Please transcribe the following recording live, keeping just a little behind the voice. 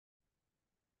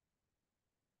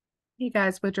Hey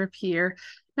guys, Woodruff here.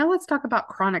 Now let's talk about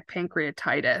chronic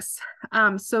pancreatitis.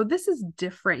 So this is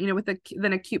different,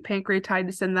 than acute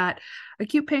pancreatitis in that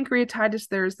acute pancreatitis,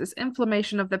 there's this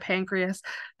inflammation of the pancreas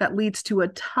that leads to a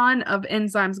ton of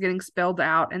enzymes getting spilled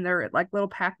out, and they're like little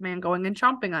Pac-Man going and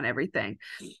chomping on everything.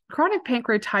 Chronic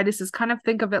pancreatitis is kind of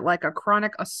think of it like a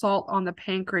chronic assault on the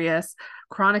pancreas,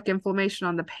 chronic inflammation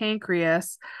on the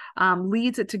pancreas,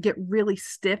 leads it to get really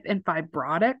stiff and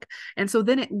fibrotic. And so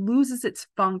then it loses its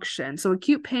function. So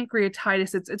acute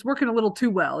pancreatitis, it's working a little too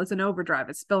well. It's an overdrive.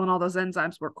 It's spilling all those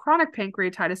enzymes. Where chronic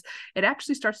pancreatitis, it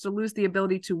actually starts to lose the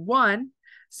ability to, one,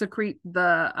 secrete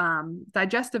the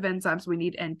digestive enzymes we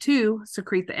need, and two,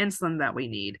 secrete the insulin that we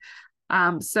need.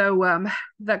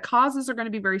 The causes are going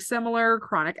to be very similar.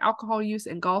 Chronic alcohol use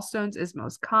and gallstones is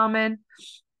most common.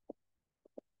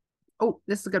 Oh,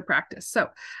 this is a good practice. So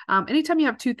anytime you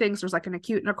have two things, there's like an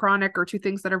acute and a chronic, or two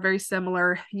things that are very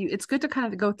similar, it's good to kind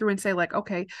of go through and say like,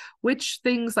 okay, which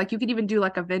things, like you could even do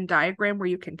like a Venn diagram where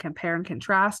you can compare and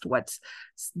contrast what's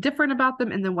different about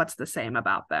them and then what's the same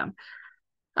about them.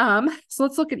 So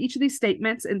let's look at each of these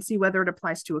statements and see whether it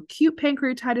applies to acute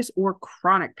pancreatitis or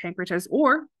chronic pancreatitis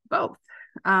or both.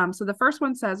 So the first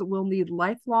one says we'll need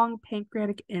lifelong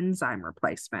pancreatic enzyme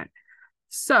replacement.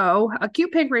 So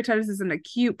acute pancreatitis is an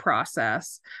acute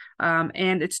process,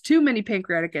 and it's too many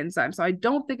pancreatic enzymes. So I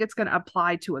don't think it's going to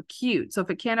apply to acute. So if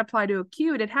it can't apply to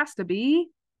acute, it has to be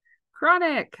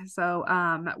chronic. So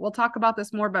we'll talk about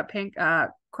this more, but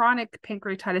chronic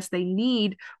pancreatitis, they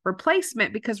need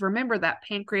replacement because remember that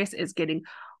pancreas is getting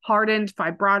hardened,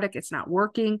 fibrotic, it's not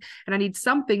working, and I need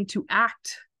something to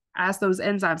act as those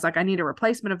enzymes. Like I need a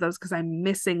replacement of those because I'm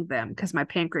missing them because my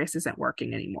pancreas isn't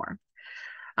working anymore.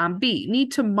 B,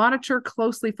 need to monitor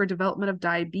closely for development of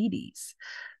diabetes.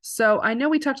 So I know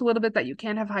we talked a little bit that you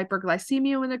can have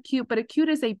hyperglycemia in acute, but acute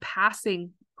is a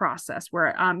passing process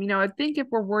where, I think if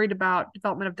we're worried about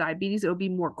development of diabetes, it would be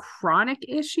more chronic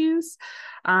issues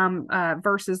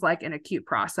versus like an acute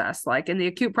process. Like in the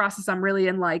acute process, I'm really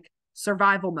in like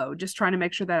survival mode, just trying to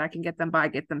make sure that I can get them by,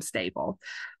 get them stable.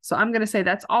 So I'm going to say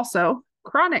that's also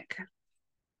chronic.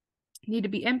 You need to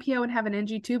be NPO and have an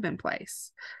NG tube in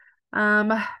place.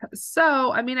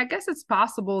 I guess it's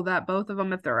possible that both of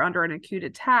them, if they're under an acute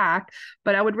attack,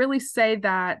 but I would really say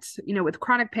that, with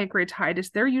chronic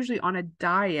pancreatitis, they're usually on a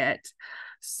diet.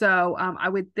 So I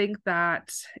would think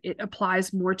that it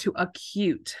applies more to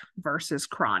acute versus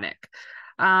chronic.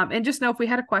 And just know if we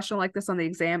had a question like this on the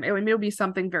exam, it'll be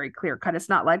something very clear cut. It's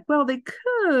not like, well, they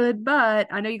could, but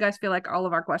I know you guys feel like all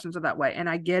of our questions are that way. And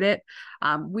I get it.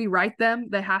 We write them.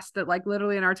 They has to, like,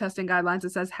 literally in our testing guidelines,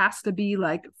 it says has to be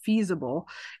like feasible.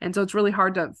 And so it's really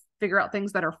hard to figure out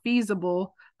things that are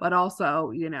feasible, but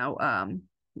also,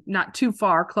 not too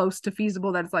far close to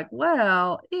feasible that it's like,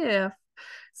 well, if.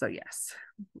 So yes,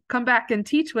 come back and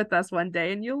teach with us one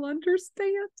day and you'll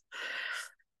understand.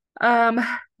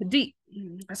 D.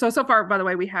 So far, by the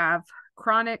way, we have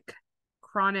chronic,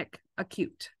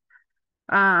 acute.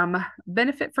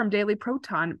 Benefit from daily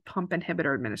proton pump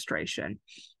inhibitor administration.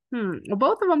 Well,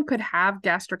 both of them could have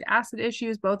gastric acid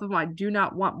issues. Both of them, I do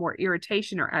not want more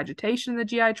irritation or agitation in the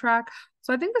GI tract.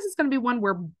 So I think this is going to be one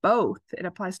where it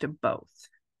applies to both.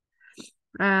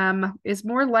 Is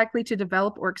more likely to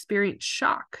develop or experience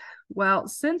shock. Well,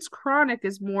 since chronic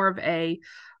is more of a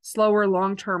slower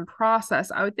long-term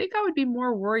process, I would think I would be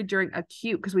more worried during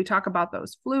acute because we talk about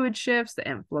those fluid shifts, the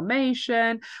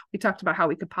inflammation. We talked about how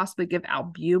we could possibly give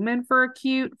albumin for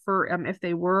acute for if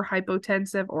they were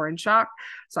hypotensive or in shock.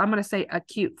 So I'm going to say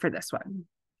acute for this one.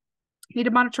 Need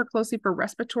to monitor closely for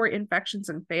respiratory infections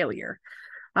and failure.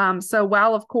 So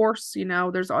while of course,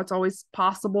 it's always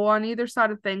possible on either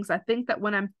side of things, I think that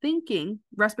when I'm thinking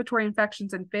respiratory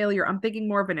infections and failure, I'm thinking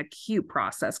more of an acute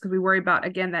process because we worry about,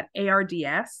 again, that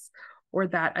ARDS or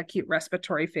that acute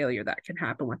respiratory failure that can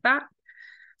happen with that.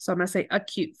 So I'm going to say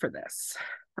acute for this.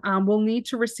 We'll need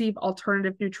to receive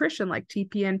alternative nutrition like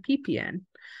TPN, PPN.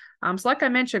 So like I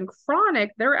mentioned,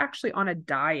 chronic, they're actually on a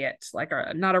diet, like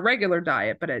not a regular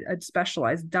diet, but a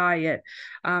specialized diet.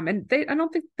 And I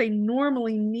don't think they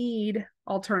normally need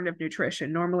alternative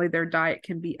nutrition. Normally their diet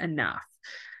can be enough.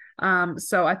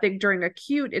 So I think during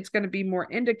acute, it's going to be more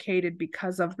indicated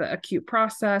because of the acute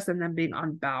process and then being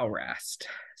on bowel rest.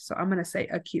 So I'm going to say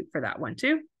acute for that one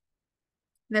too.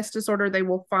 This disorder, they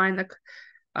will find the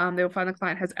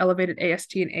client has elevated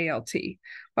AST and ALT.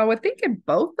 But I would think in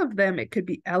both of them, it could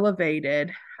be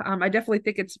elevated. I definitely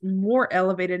think it's more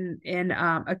elevated in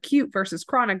acute versus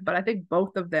chronic, but I think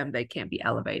both of them, they can be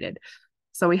elevated.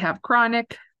 So we have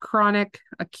chronic,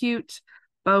 acute,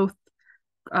 both,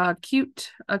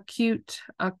 acute,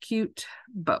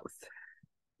 both.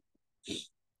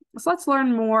 So let's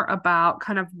learn more about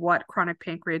kind of what chronic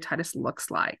pancreatitis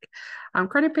looks like.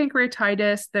 Chronic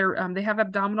pancreatitis, they have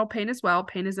abdominal pain as well.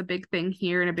 Pain is a big thing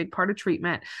here and a big part of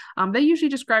treatment. They usually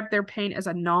describe their pain as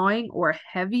a gnawing or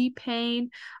heavy pain,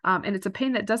 and it's a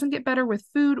pain that doesn't get better with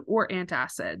food or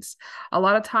antacids. A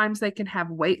lot of times they can have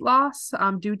weight loss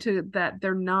due to that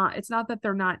it's not that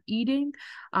they're not eating,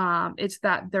 it's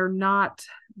that they're not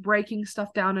breaking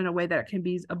stuff down in a way that it can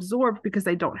be absorbed because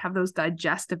they don't have those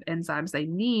digestive enzymes they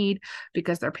need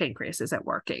because their pancreas isn't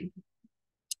working.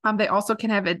 They also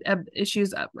can have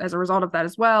issues as a result of that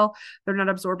as well. They're not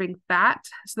absorbing fat,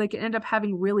 so they can end up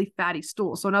having really fatty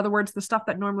stools. So in other words, the stuff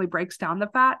that normally breaks down the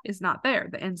fat is not there.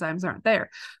 The enzymes aren't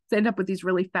there. They end up with these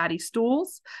really fatty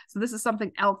stools. So this is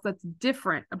something else that's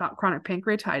different about chronic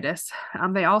pancreatitis.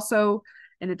 They also,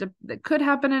 and it could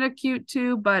happen in acute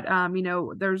too, but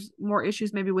there's more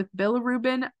issues maybe with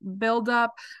bilirubin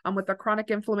buildup. With the chronic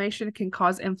inflammation, it can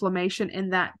cause inflammation in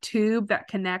that tube that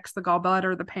connects the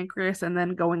gallbladder, the pancreas, and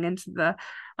then going into the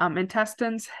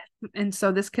intestines. And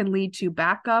so this can lead to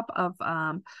backup of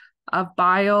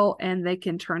bile, and they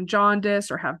can turn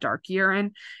jaundice or have dark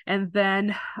urine. And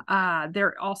then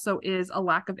there also is a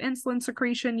lack of insulin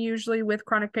secretion usually with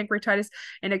chronic pancreatitis.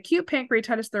 In acute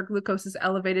pancreatitis, their glucose is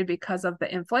elevated because of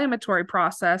the inflammatory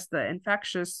process, the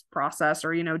infectious process,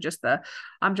 or just the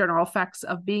general effects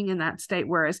of being in that state.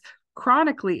 Whereas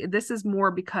chronically, this is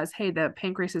more because, hey, the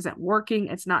pancreas isn't working,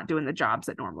 it's not doing the jobs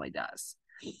it normally does.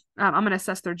 I'm going to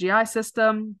assess their GI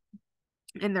system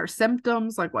and their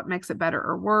symptoms, like what makes it better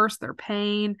or worse, their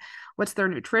pain, what's their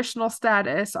nutritional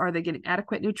status, are they getting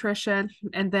adequate nutrition,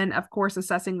 and then of course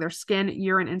assessing their skin,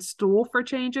 urine, and stool for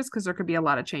changes, because there could be a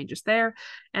lot of changes there,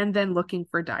 and then looking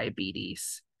for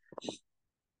diabetes.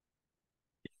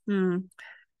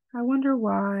 I wonder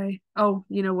why. Oh,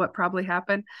 you know what probably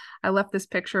happened? I left this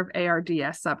picture of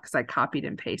ARDS up because I copied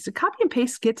and pasted. Copy and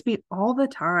paste gets me all the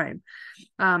time.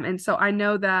 And so I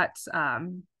know that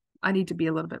I need to be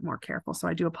a little bit more careful, so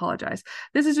I do apologize.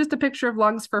 This is just a picture of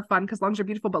lungs for fun because lungs are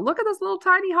beautiful, but look at this little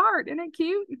tiny heart. Isn't it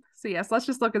cute? So yes, let's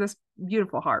just look at this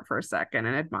beautiful heart for a second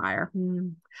and admire.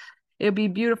 It would be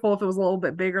beautiful if it was a little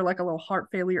bit bigger, like a little heart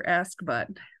failure-esque, but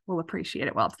we'll appreciate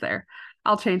it while it's there.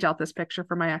 I'll change out this picture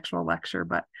for my actual lecture,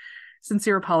 but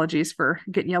sincere apologies for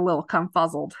getting you a little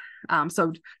confuzzled.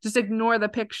 So just ignore the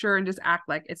picture and just act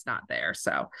like it's not there.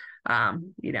 So,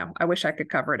 I wish I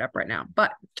could cover it up right now,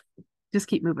 but just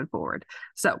keep moving forward.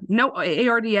 So no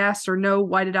ARDS or no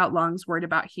whited out lungs worried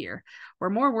about here. We're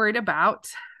more worried about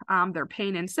their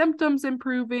pain and symptoms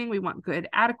improving. We want good,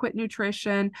 adequate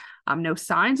nutrition, no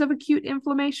signs of acute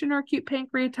inflammation or acute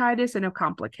pancreatitis, and no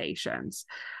complications.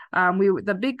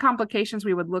 The big complications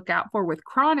we would look out for with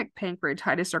chronic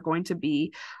pancreatitis are going to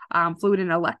be fluid and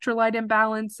electrolyte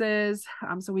imbalances.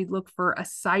 So we'd look for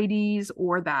ascites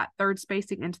or that third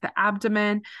spacing into the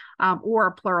abdomen, or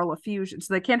a pleural effusion.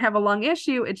 So they can't have a lung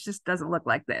issue. It just doesn't look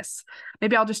like this.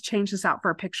 Maybe I'll just change this out for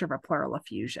a picture of a pleural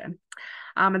effusion.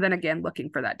 And then again, looking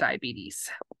for that diabetes.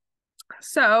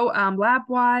 So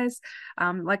lab-wise,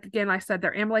 like again, I said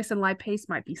their amylase and lipase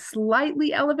might be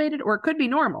slightly elevated, or it could be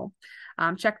normal.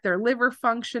 Check their liver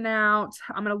function out.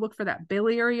 I'm going to look for that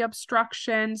biliary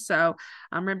obstruction. So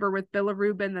remember with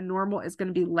bilirubin, the normal is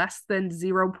going to be less than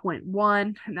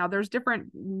 0.1. Now there's different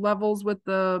levels with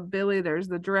the bili. There's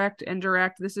the direct,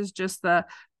 indirect. This is just the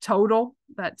total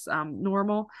that's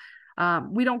normal.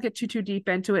 We don't get too deep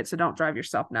into it, so don't drive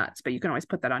yourself nuts, but you can always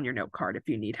put that on your note card if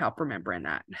you need help remembering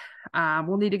that.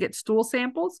 We'll need to get stool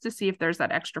samples to see if there's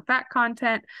that extra fat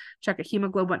content, check a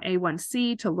hemoglobin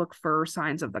A1C to look for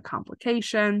signs of the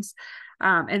complications.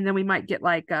 And then we might get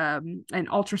like an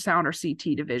ultrasound or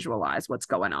CT to visualize what's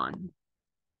going on.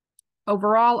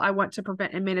 Overall, I want to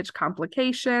prevent and manage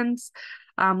complications,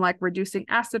 like reducing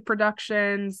acid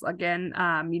productions, again,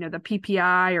 the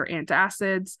PPI or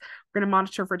antacids. We're going to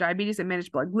monitor for diabetes and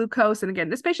manage blood glucose. And again,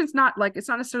 this patient's not like, it's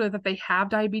not necessarily that they have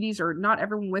diabetes, or not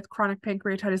everyone with chronic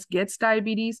pancreatitis gets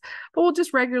diabetes, but we'll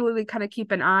just regularly kind of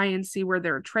keep an eye and see where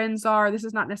their trends are. This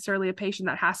is not necessarily a patient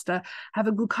that has to have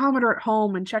a glucometer at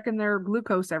home and checking their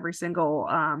glucose every single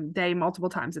day, multiple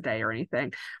times a day or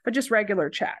anything, but just regular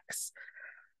checks.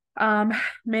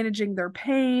 Managing their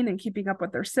pain and keeping up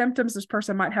with their symptoms. This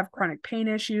person might have chronic pain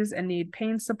issues and need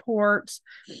pain support.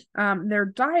 Their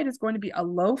diet is going to be a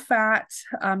low-fat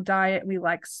diet. We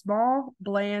like small,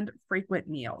 bland, frequent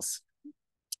meals.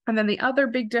 And then the other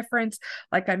big difference,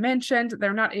 like I mentioned,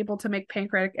 they're not able to make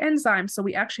pancreatic enzymes, so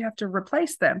we actually have to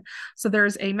replace them. So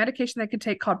there's a medication they can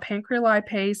take called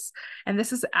pancreolipase, and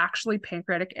this is actually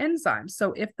pancreatic enzymes.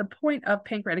 So if the point of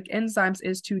pancreatic enzymes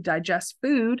is to digest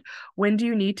food, when do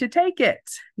you need to take it?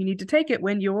 You need to take it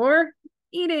when you're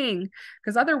eating,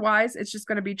 because otherwise it's just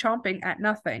going to be chomping at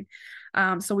nothing.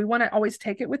 So we want to always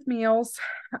take it with meals.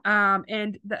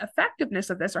 And the effectiveness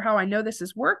of this, or how I know this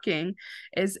is working,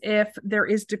 is if there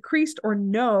is decreased or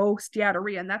no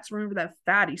steatorrhea, and that's, remember, that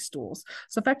fatty stools.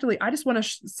 So effectively, I just want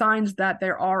signs that they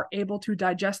are able to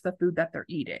digest the food that they're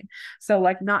eating. So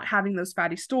like not having those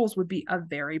fatty stools would be a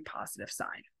very positive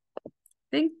sign.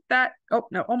 Think that, oh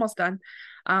no, almost done.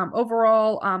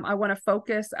 Overall, I want to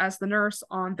focus as the nurse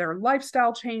on their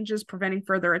lifestyle changes, preventing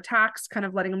further attacks, kind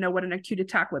of letting them know what an acute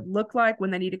attack would look like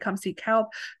when they need to come seek help.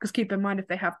 Because keep in mind, if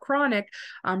they have chronic,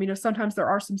 sometimes there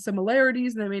are some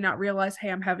similarities and they may not realize, hey,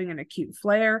 I'm having an acute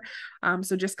flare.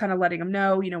 So just kind of letting them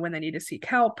know, when they need to seek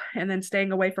help, and then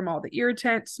staying away from all the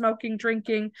irritants, smoking,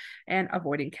 drinking, and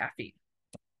avoiding caffeine.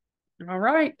 All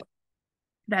right.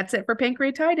 That's it for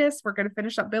pancreatitis. We're going to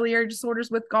finish up biliary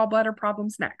disorders with gallbladder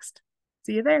problems next.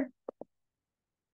 See you there.